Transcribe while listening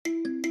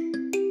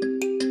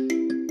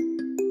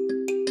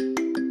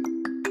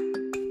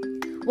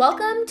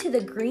Welcome to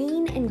the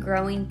Green and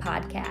Growing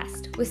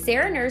podcast with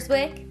Sarah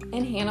Nerswick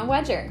and Hannah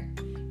Wedger.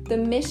 The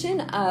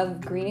mission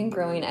of Green and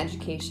Growing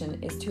Education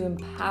is to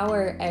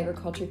empower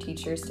agriculture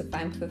teachers to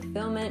find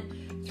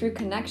fulfillment through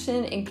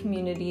connection and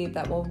community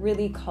that will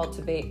really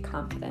cultivate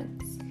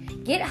confidence.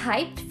 Get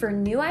hyped for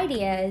new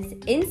ideas,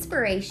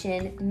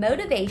 inspiration,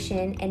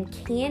 motivation, and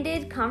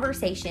candid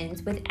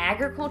conversations with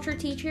agriculture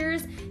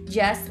teachers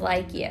just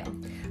like you.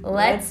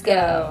 Let's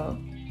go.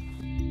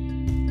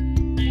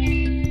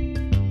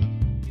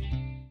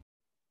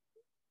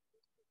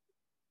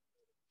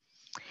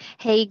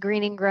 Hey,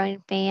 Green and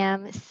Growing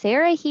fam,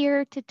 Sarah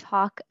here to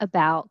talk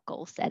about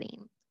goal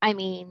setting. I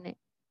mean,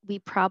 we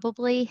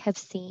probably have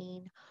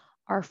seen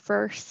our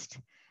first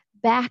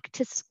back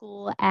to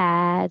school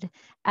ad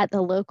at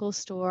the local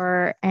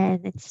store,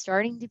 and it's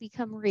starting to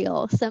become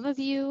real. Some of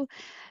you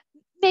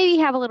maybe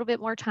have a little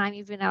bit more time.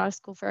 You've been out of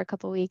school for a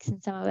couple of weeks,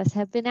 and some of us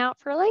have been out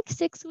for like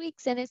 6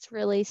 weeks, and it's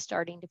really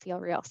starting to feel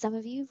real. Some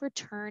of you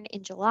return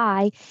in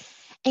July,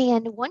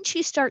 and once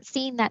you start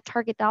seeing that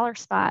Target dollar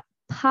spot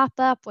pop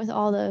up with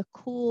all the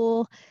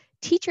cool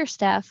teacher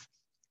stuff,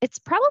 it's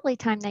probably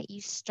time that you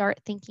start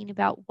thinking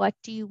about what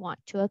do you want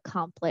to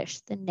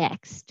accomplish the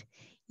next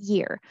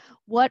year?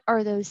 What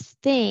are those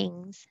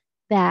things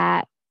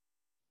that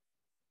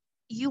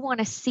you want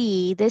to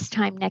see this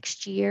time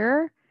next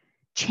year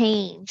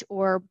change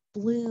or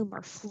bloom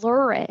or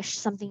flourish,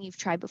 something you've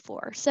tried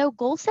before? So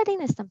goal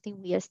setting is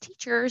something we as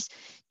teachers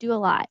do a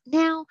lot.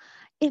 Now,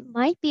 it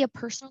might be a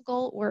personal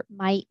goal or it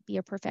might be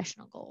a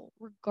professional goal.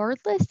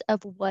 Regardless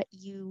of what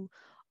you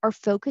are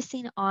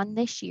focusing on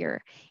this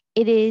year,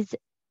 it is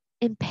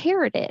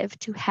imperative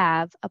to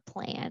have a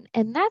plan.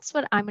 And that's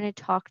what I'm going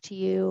to talk to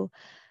you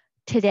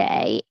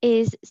today,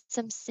 is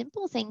some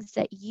simple things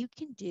that you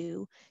can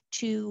do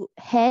to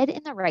head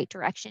in the right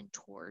direction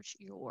towards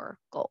your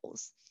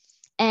goals.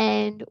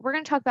 And we're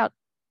going to talk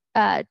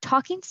about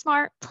talking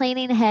smart,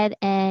 planning ahead,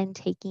 and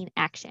taking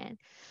action.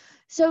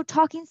 So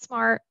talking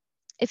smart,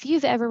 if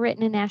you've ever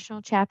written a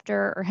national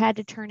chapter or had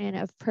to turn in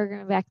a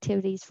program of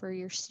activities for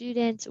your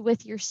students,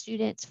 with your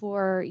students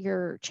for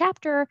your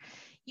chapter,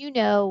 you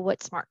know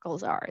what SMART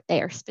goals are. They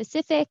are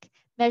specific,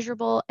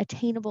 measurable,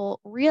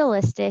 attainable,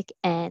 realistic,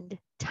 and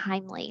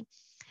timely.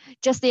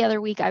 Just the other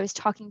week, I was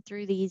talking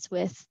through these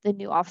with the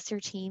new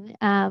officer team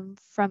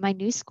from my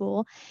new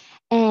school,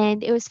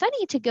 and it was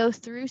funny to go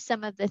through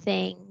some of the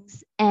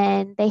things,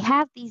 and they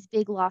have these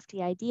big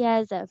lofty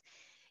ideas of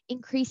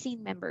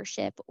increasing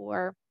membership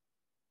or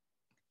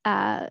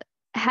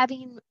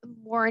having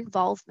more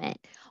involvement.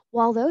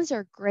 While those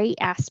are great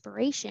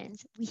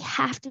aspirations, we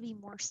have to be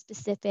more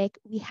specific.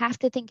 We have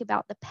to think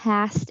about the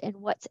past and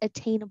what's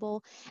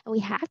attainable, and we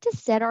have to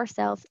set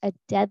ourselves a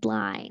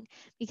deadline.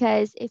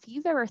 Because if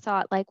you've ever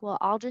thought like, well,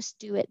 I'll just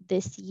do it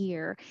this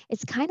year,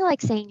 it's kind of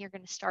like saying you're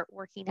going to start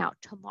working out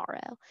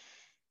tomorrow.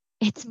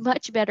 It's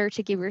much better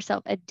to give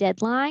yourself a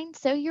deadline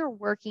so you're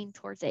working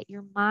towards it.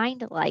 Your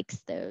mind likes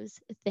those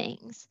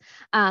things.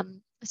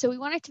 So we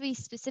want it to be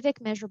specific,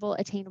 measurable,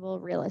 attainable,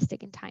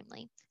 realistic, and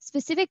timely.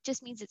 Specific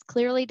just means it's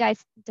clearly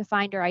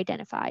defined or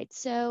identified.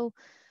 So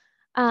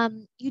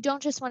you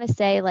don't just want to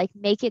say like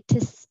make it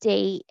to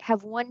state,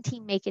 have one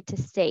team make it to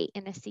state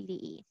in a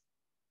CDE.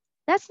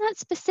 That's not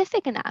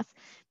specific enough,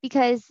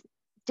 because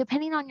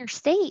depending on your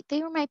state,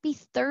 there might be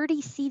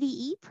 30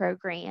 CDE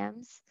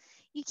programs.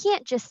 You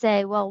can't just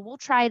say, well, we'll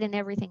try it in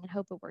everything and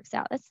hope it works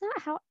out.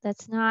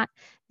 That's not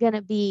going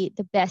to be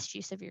the best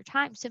use of your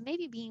time. So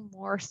maybe being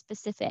more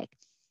specific.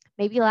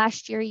 Maybe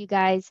last year you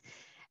guys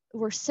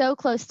were so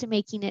close to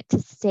making it to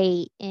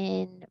state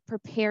in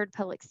prepared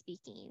public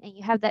speaking, and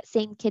you have that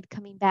same kid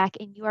coming back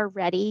and you are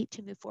ready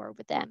to move forward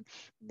with them.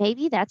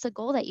 Maybe that's a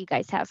goal that you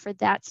guys have for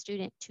that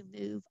student to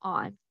move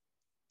on.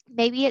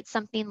 Maybe it's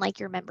something like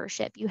your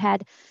membership. You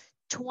had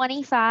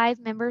 25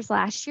 members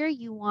last year,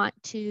 you want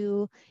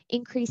to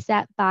increase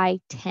that by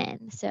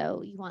 10.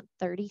 So you want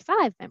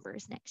 35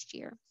 members next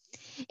year.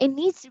 It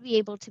needs to be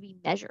able to be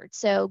measured.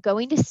 So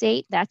going to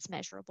state, that's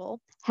measurable.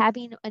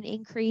 Having an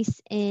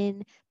increase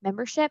in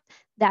membership,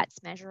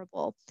 that's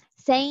measurable.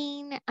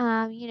 Saying,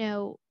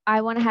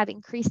 I want to have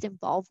increased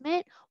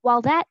involvement,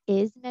 while that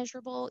is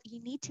measurable,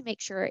 you need to make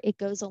sure it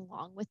goes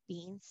along with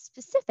being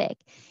specific.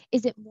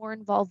 Is it more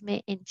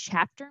involvement in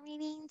chapter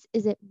meetings?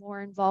 Is it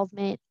more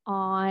involvement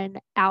on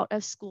out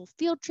of school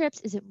field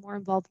trips? Is it more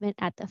involvement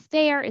at the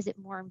fair? Is it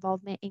more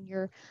involvement in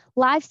your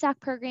livestock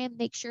program?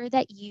 Make sure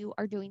that you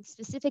are doing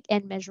specific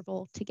and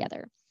measurable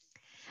together.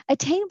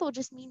 Attainable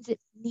just means it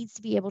needs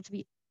to be able to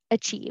be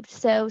achieved.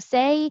 So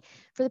say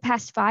for the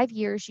past 5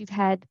 years, you've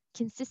had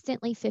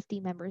consistently 50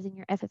 members in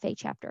your FFA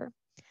chapter.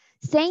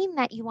 Saying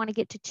that you want to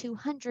get to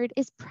 200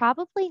 is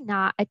probably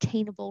not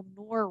attainable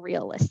nor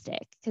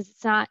realistic, because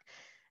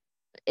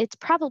it's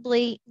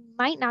probably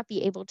might not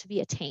be able to be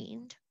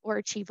attained or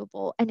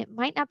achievable, and it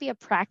might not be a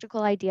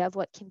practical idea of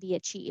what can be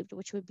achieved,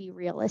 which would be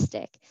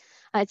realistic.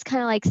 It's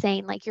kind of like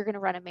saying like you're going to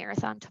run a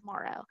marathon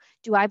tomorrow.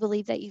 Do I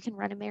believe that you can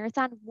run a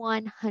marathon?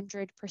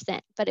 100%.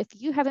 But if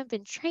you haven't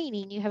been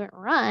training, you haven't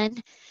run,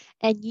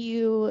 and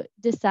you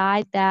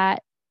decide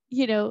that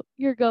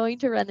you're going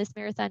to run this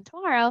marathon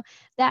tomorrow,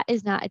 that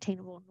is not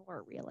attainable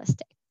nor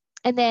realistic.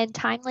 And then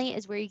timely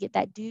is where you get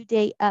that due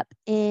date up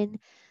in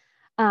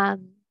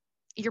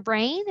your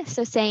brain.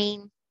 So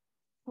saying,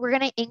 we're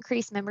going to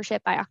increase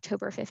membership by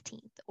October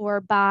 15th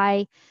or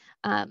by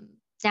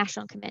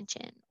national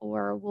convention,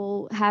 or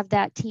we'll have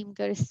that team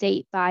go to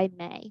state by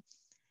May.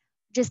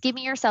 Just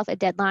giving yourself a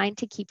deadline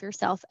to keep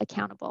yourself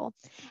accountable.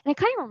 And it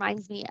kind of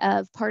reminds me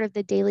of part of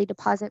the daily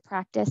deposit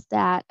practice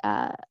that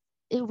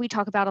we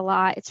talk about a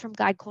lot. It's from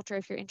Guide Culture.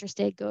 If you're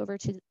interested, go over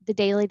to the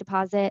Daily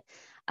Deposit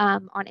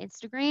on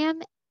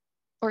Instagram,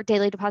 or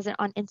Daily Deposit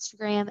on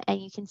Instagram, and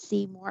you can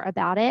see more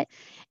about it.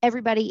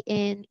 Everybody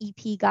in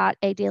EP got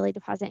a daily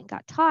deposit and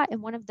got taught.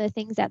 And one of the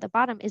things at the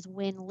bottom is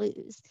win,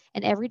 lose.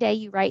 And every day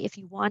you write if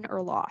you won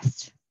or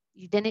lost.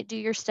 You didn't do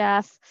your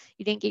stuff.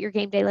 You didn't get your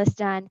game day list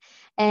done.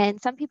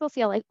 And some people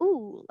feel like,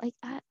 ooh, like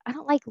I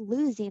don't like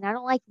losing. I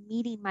don't like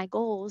meeting my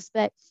goals.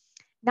 But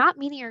not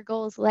meeting your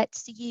goals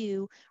lets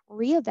you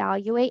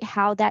reevaluate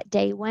how that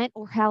day went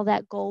or how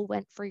that goal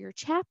went for your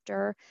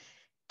chapter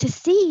to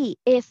see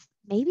if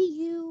maybe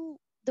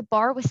the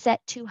bar was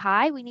set too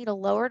high. We need to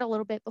lower it a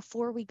little bit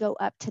before we go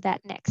up to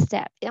that next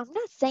step. And I'm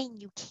not saying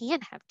you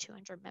can't have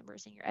 200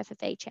 members in your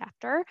FFA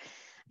chapter.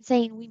 I'm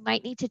saying we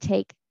might need to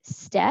take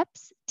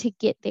steps to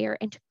get there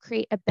and to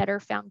create a better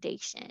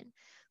foundation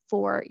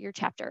for your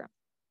chapter.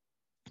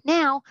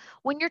 Now,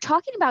 when you're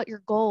talking about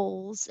your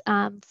goals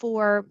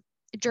for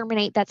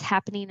Germinate that's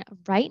happening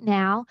right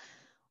now,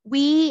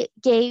 we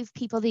gave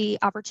people the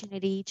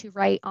opportunity to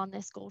write on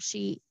this goal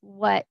sheet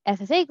what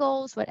FFA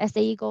goals, what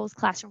SAE goals,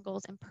 classroom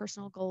goals, and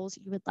personal goals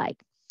you would like.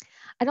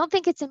 I don't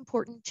think it's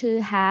important to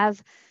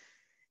have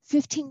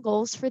 15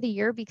 goals for the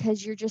year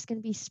because you're just going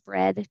to be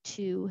spread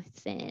too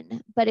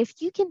thin. But if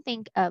you can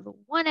think of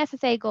one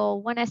FFA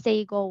goal, one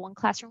SAE goal, one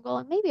classroom goal,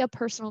 and maybe a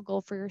personal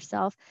goal for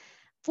yourself,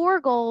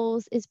 4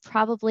 goals is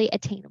probably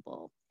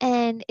attainable.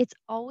 And it's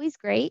always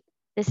great.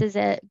 This is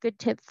a good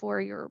tip for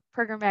your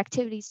program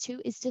activities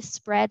too, is to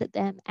spread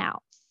them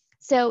out.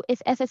 So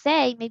if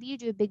FFA, maybe you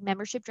do a big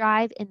membership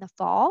drive in the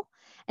fall,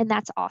 and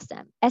that's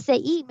awesome.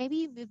 SAE, maybe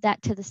you move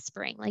that to the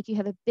spring, like you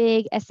have a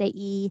big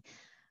SAE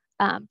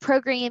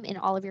program in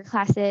all of your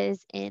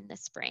classes in the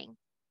spring.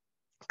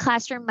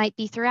 Classroom might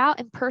be throughout,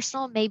 and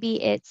personal, maybe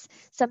it's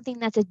something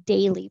that's a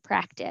daily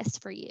practice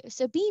for you.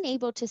 So being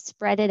able to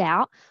spread it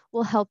out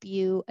will help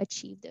you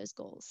achieve those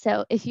goals.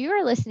 So if you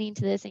are listening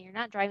to this and you're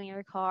not driving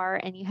your car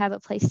and you have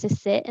a place to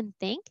sit and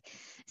think,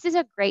 this is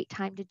a great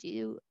time to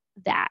do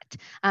that.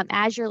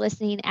 As you're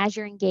listening, as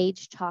you're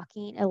engaged,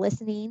 talking,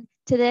 listening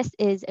to this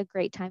is a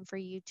great time for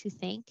you to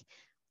think,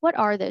 what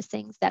are those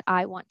things that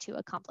I want to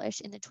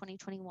accomplish in the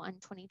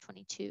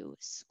 2021-2022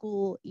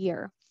 school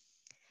year?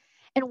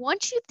 And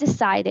once you've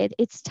decided,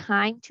 it's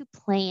time to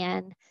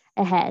plan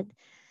ahead.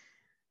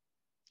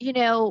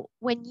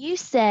 When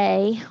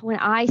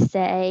I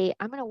say,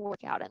 I'm going to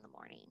work out in the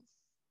morning,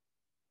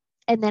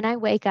 and then I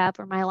wake up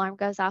or my alarm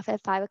goes off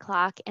at 5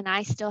 o'clock, and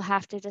I still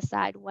have to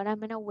decide what I'm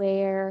going to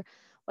wear,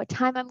 what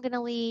time I'm going to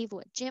leave,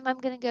 what gym I'm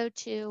going to go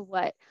to,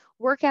 what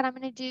workout I'm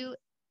going to do.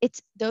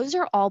 Those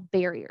are all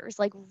barriers,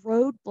 like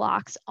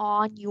roadblocks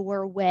on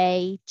your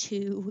way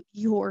to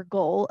your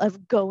goal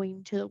of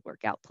going to the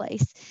workout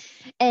place.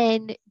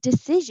 And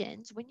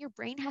decisions, when your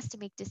brain has to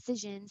make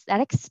decisions, that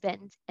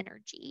expends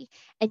energy,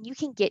 and you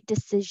can get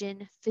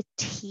decision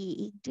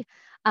fatigued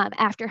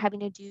after having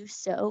to do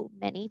so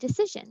many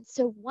decisions.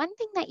 So one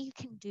thing that you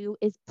can do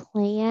is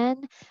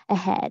plan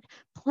ahead.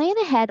 Plan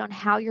ahead on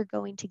how you're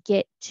going to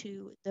get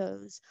to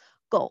those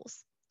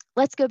goals.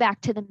 Let's go back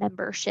to the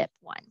membership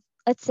one.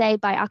 Let's say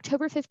by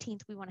October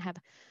 15th, we want to have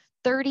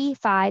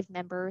 35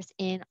 members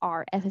in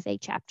our FFA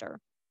chapter.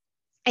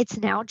 It's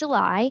now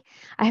July.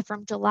 I have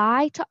from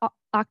July to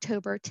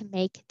October to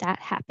make that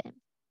happen.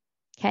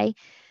 Okay.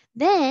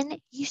 Then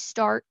you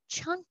start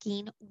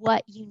chunking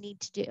what you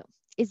need to do.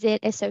 Is it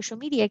a social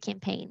media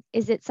campaign?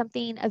 Is it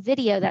a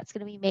video that's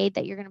going to be made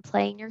that you're going to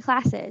play in your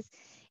classes?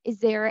 Is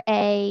there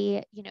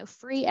a,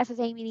 free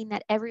FFA meeting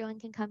that everyone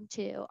can come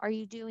to? Are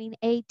you doing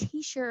a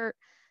t-shirt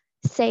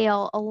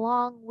sale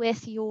along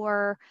with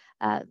your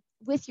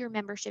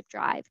membership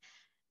drive?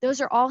 Those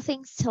are all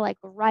things to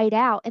write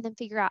out and then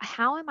figure out,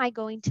 how am I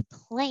going to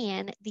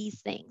plan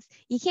these things?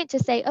 You can't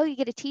just say, oh, you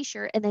get a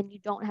t-shirt and then you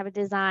don't have a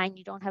design,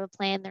 you don't have a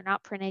plan, they're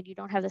not printed, you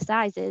don't have the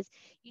sizes.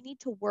 You need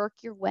to work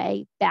your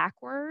way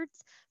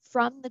backwards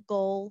from the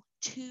goal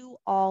to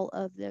all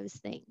of those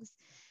things.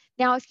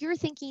 Now, if you're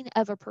thinking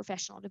of a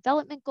professional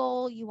development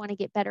goal, you want to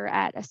get better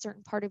at a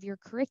certain part of your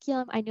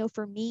curriculum. I know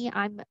for me,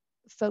 I'm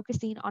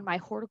focusing on my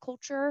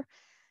horticulture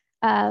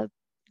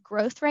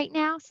growth right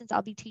now, since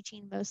I'll be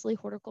teaching mostly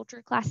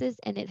horticulture classes,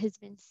 and it has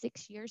been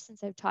 6 years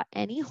since I've taught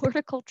any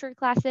horticulture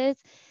classes.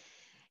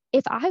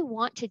 If I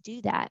want to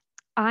do that,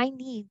 I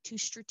need to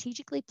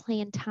strategically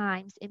plan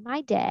times in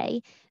my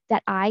day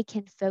that I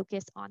can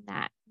focus on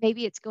that.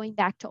 Maybe it's going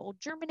back to old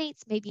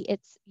Germinates. Maybe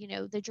it's,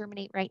 the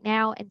Germinate right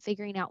now and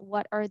figuring out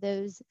what are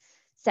those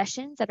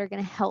sessions that are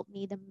going to help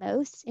me the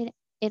most. And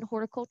in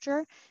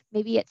horticulture.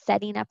 Maybe it's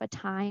setting up a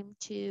time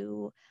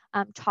to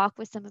talk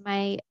with some of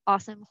my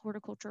awesome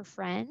horticulture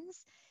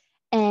friends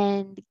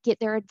and get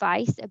their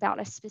advice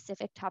about a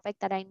specific topic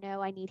that I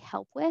know I need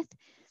help with.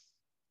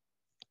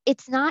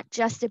 It's not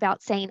just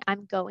about saying,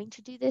 I'm going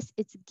to do this.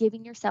 It's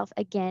giving yourself,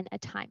 again, a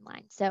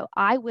timeline. So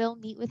I will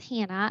meet with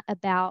Hannah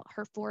about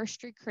her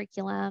forestry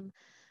curriculum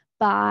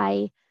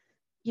by,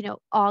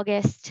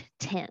 August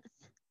 10th.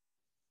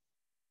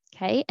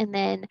 Okay. And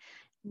then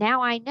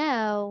now I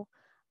know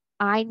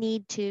I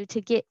need to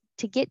get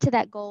to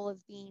that goal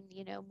of being,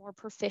 more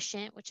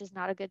proficient, which is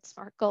not a good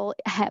SMART goal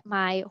at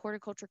my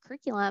horticulture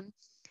curriculum.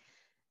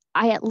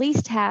 I at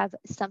least have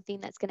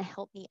something that's going to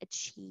help me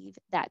achieve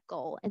that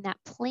goal. And that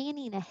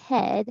planning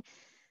ahead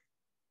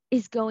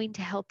is going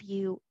to help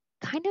you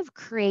kind of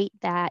create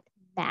that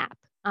map.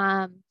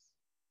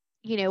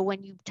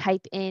 When you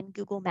type in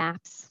Google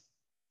Maps,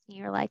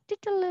 you're like,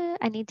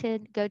 I need to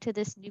go to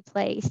this new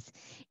place.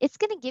 It's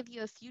going to give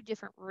you a few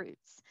different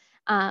routes.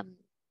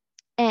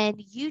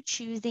 And you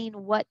choosing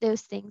what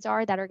those things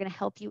are that are going to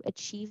help you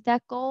achieve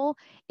that goal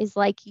is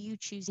like you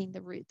choosing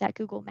the route that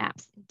Google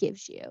Maps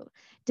gives you.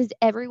 Does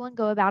everyone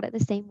go about it the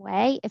same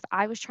way? If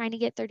I was trying to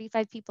get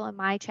 35 people in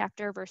my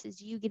chapter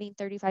versus you getting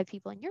 35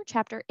 people in your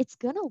chapter, it's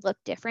going to look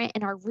different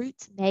and our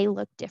routes may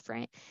look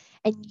different.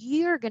 And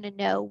you're going to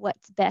know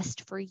what's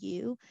best for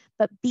you.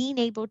 But being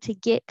able to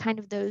get kind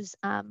of those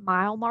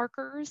mile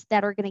markers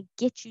that are going to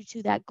get you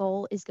to that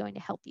goal is going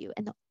to help you.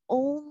 And the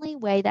only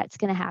way that's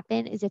going to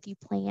happen is if you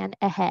plan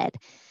ahead.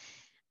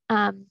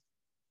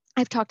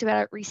 I've talked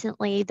about it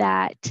recently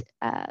that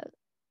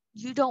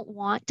you don't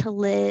want to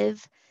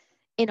live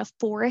in a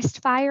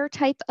forest fire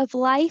type of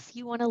life.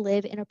 You want to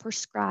live in a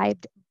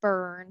prescribed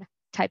burn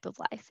type of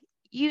life.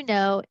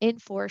 In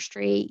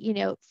forestry,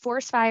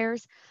 forest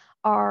fires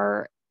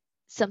are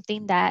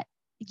something that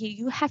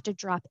you have to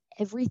drop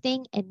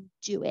everything and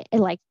do it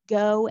and like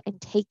go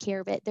and take care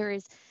of it. There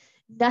is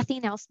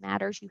nothing else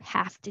matters. You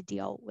have to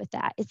deal with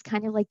that. It's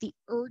kind of like the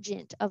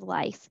urgent of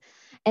life.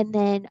 And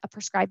then a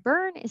prescribed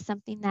burn is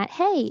something that,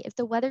 hey, if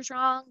the weather's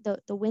wrong,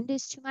 the wind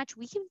is too much,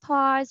 we can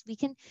pause, we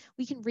can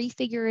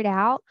refigure it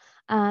out.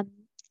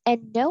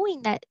 And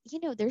knowing that,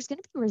 there's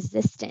going to be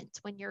resistance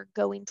when you're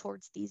going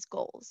towards these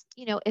goals.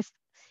 If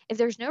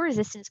there's no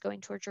resistance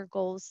going towards your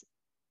goals,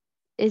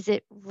 is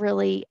it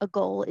really a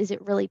goal? Is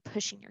it really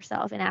pushing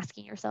yourself and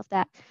asking yourself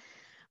that?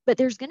 But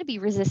there's going to be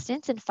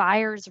resistance, and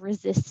fire's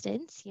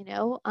resistance,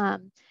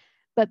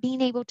 but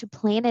being able to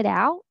plan it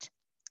out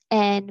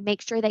and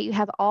make sure that you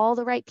have all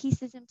the right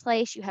pieces in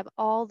place, you have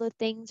all the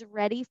things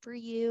ready for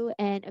you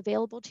and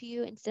available to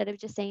you, instead of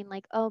just saying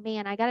like, oh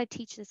man, I got to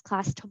teach this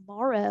class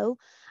tomorrow.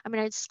 I'm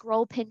going to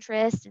scroll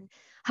Pinterest and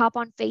hop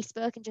on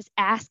Facebook and just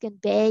ask and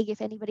beg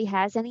if anybody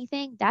has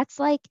anything. That's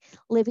like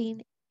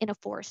living in a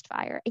forest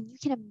fire. And you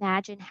can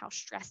imagine how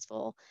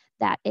stressful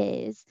that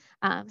is.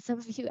 Some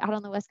of you out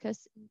on the West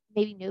Coast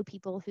maybe know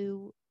people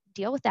who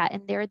deal with that,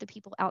 and they're the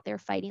people out there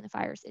fighting the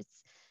fires.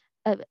 It's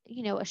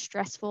a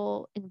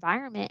stressful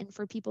environment. And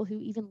for people who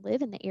even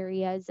live in the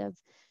areas of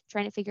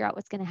trying to figure out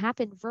what's going to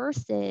happen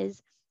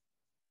versus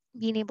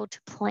being able to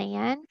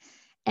plan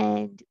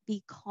and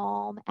be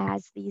calm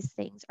as these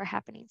things are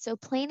happening. So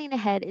planning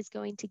ahead is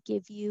going to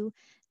give you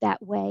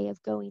that way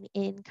of going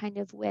in kind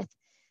of with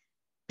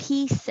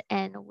peace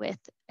and with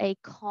a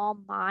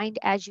calm mind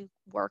as you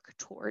work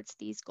towards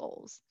these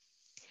goals.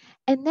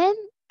 And then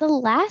the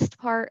last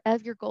part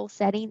of your goal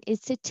setting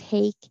is to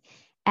take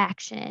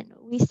action.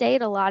 We say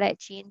it a lot at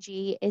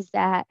G&G is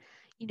that,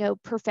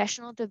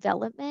 professional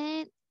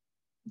development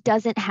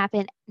doesn't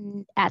happen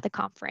at the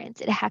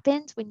conference. It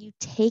happens when you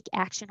take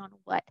action on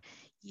what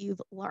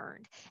you've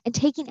learned. And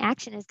taking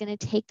action is going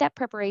to take that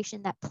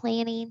preparation, that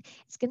planning.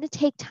 It's going to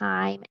take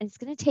time, and it's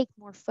going to take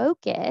more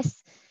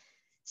focus.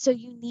 So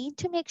you need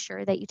to make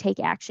sure that you take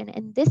action.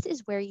 And this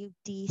is where you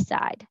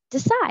decide.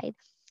 Decide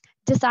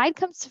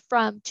comes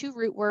from two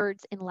root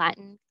words in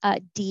Latin.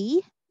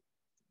 De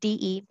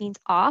means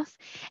off,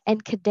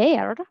 and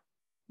cadere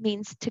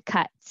means to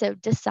cut. So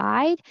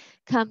decide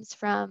comes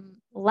from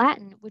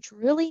Latin, which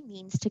really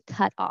means to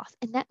cut off.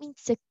 And that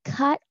means to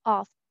cut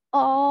off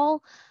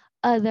all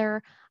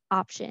other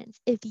options.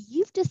 If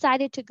you've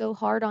decided to go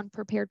hard on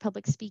prepared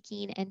public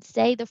speaking and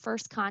say the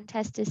first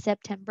contest is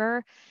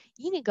September,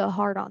 you need to go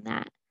hard on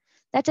that.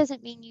 That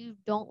doesn't mean you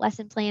don't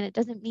lesson plan. It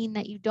doesn't mean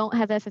that you don't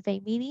have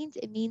FFA meetings.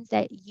 It means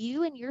that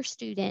you and your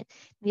student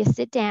need to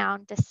sit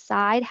down,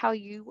 decide how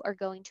you are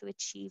going to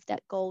achieve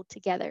that goal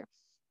together.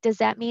 Does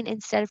that mean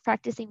instead of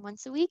practicing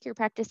once a week, you're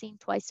practicing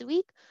twice a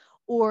week?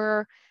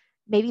 Or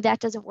maybe that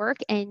doesn't work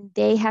and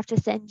they have to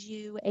send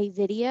you a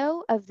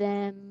video of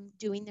them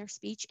doing their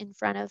speech in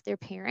front of their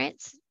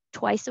parents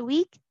twice a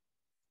week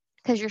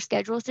because your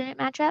schedules didn't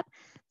match up.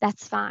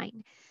 That's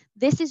fine.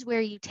 This is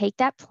where you take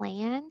that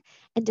plan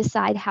and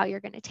decide how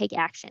you're going to take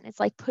action. It's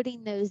like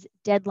putting those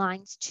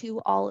deadlines to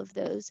all of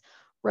those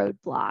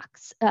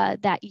roadblocks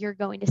that you're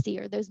going to see,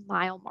 or those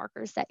mile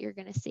markers that you're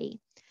going to see.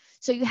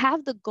 So you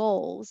have the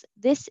goals.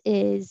 This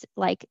is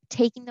like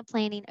taking the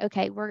planning.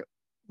 Okay,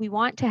 we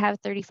want to have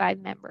 35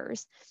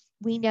 members.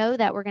 We know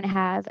that we're going to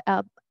have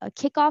a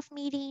kickoff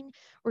meeting,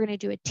 we're going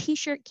to do a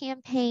t-shirt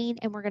campaign,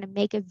 and we're going to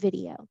make a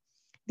video.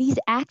 These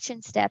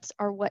action steps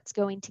are what's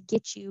going to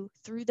get you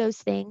through those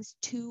things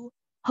to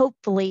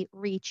hopefully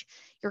reach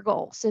your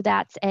goal. So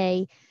that's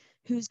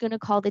who's going to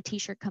call the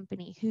t-shirt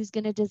company, who's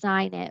going to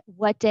design it,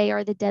 what day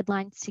are the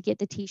deadlines to get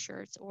the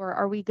t-shirts, or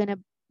are we going to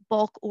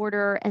bulk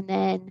order and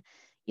then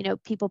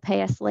people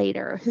pay us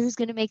later, who's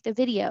going to make the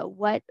video,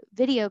 what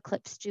video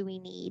clips do we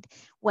need,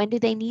 when do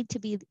they need to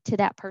be to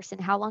that person,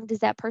 how long does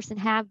that person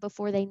have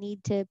before they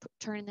need to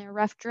turn in their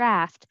rough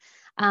draft,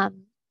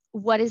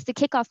 what is the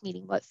kickoff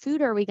meeting, what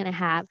food are we going to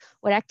have,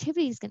 what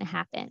activity is going to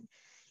happen.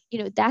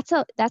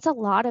 That's a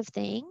lot of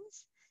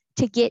things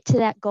to get to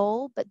that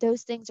goal, but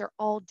those things are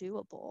all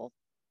doable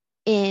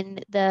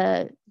in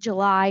the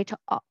July to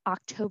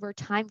October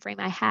timeframe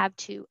I have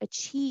to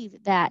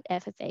achieve that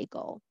FFA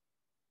goal.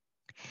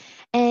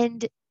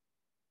 And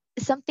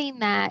something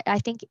that I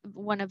think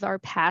one of our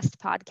past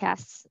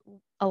podcasts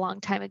a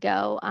long time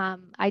ago,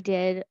 I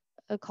did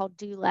called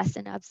Do Less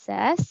and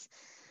Obsess.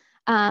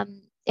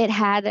 It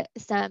had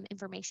some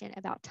information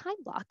about time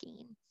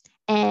blocking,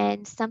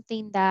 and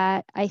something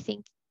that I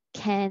think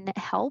can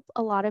help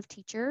a lot of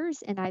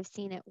teachers, and I've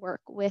seen it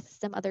work with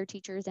some other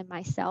teachers and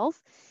myself,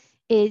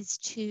 is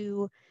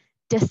to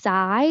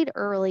decide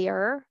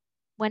earlier,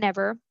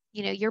 whenever,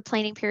 your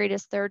planning period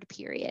is third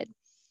period.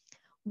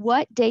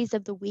 What days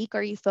of the week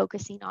are you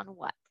focusing on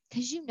what?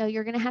 Because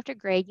you're going to have to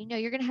grade,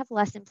 you're going to have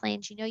lesson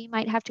plans, you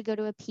might have to go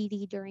to a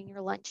PD during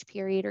your lunch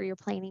period or your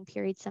planning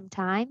period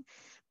sometime.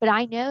 But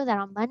I know that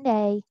on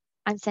Monday,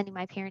 I'm sending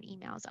my parent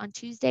emails. On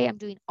Tuesday, I'm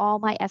doing all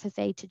my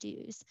FFA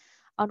to-dos.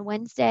 On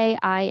Wednesday,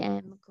 I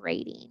am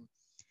grading.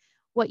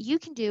 What you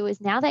can do is,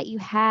 now that you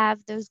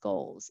have those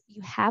goals,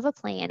 you have a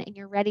plan, and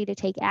you're ready to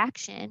take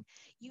action,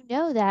 you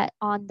know that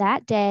on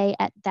that day,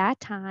 at that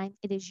time,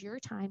 it is your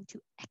time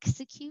to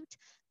execute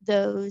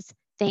those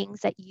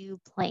things that you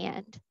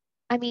planned.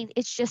 I mean,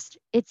 it's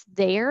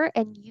there,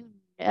 and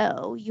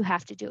you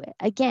have to do it.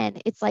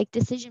 Again, it's like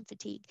decision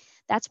fatigue.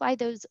 That's why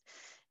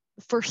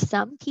for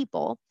some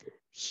people,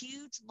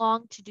 huge,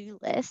 long to-do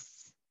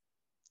lists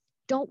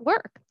don't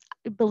work.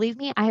 Believe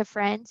me, I have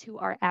friends who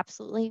are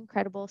absolutely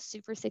incredible,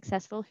 super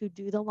successful, who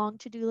do the long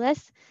to-do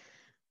list.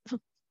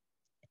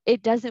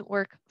 It doesn't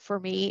work for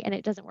me, and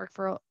it doesn't work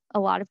for a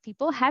lot of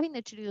people. Having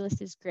the to-do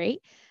list is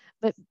great,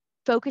 but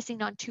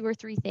focusing on 2 or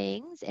 3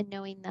 things and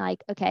knowing,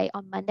 like, okay,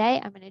 on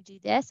Monday, I'm going to do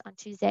this. On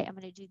Tuesday, I'm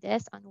going to do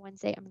this. On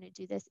Wednesday, I'm going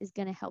to do this, is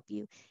going to help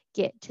you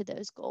get to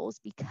those goals,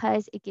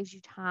 because it gives you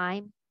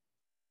time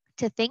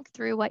to think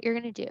through what you're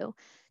going to do,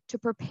 to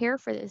prepare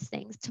for those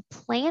things, to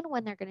plan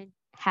when they're going to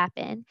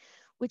happen,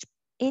 which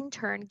in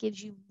turn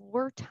gives you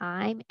more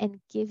time and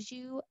gives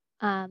you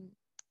a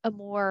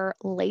more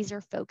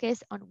laser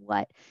focus on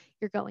what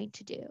you're going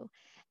to do.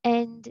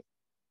 And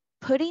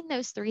putting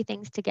those 3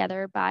 things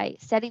together by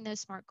setting those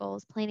SMART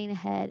goals, planning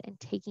ahead, and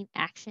taking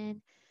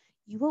action,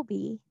 you will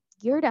be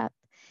geared up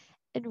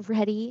and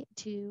ready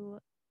to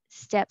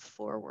step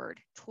forward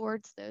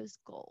towards those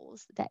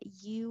goals that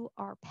you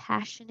are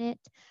passionate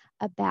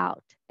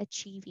about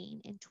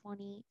achieving in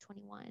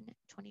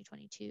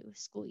 2021-2022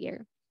 school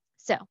year.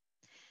 So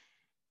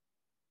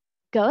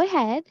go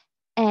ahead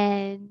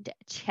and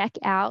check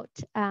out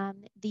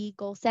the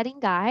goal setting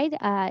guide.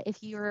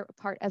 If you're a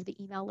part of the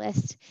email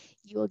list,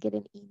 you will get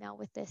an email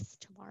with this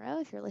tomorrow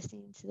if you're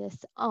listening to this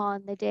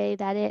on the day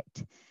that it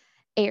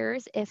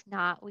airs. If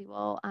not, we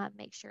will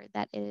make sure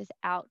that it is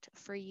out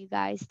for you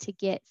guys to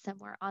get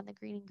somewhere on the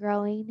Green and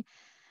Growing.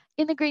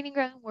 In the Green and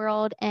Growing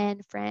world,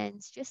 and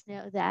friends, just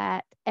know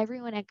that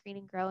everyone at Green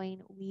and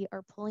Growing, we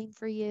are pulling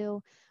for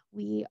you.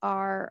 We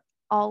are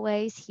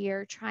always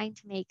here trying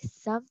to make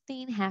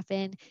something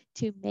happen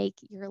to make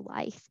your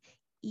life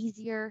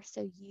easier,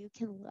 so you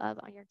can love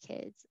on your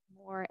kids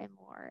more and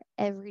more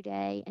every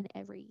day and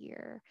every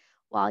year,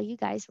 while you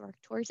guys work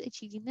towards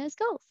achieving those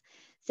goals.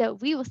 So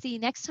we will see you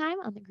next time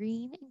on the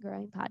Green and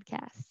Growing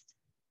podcast.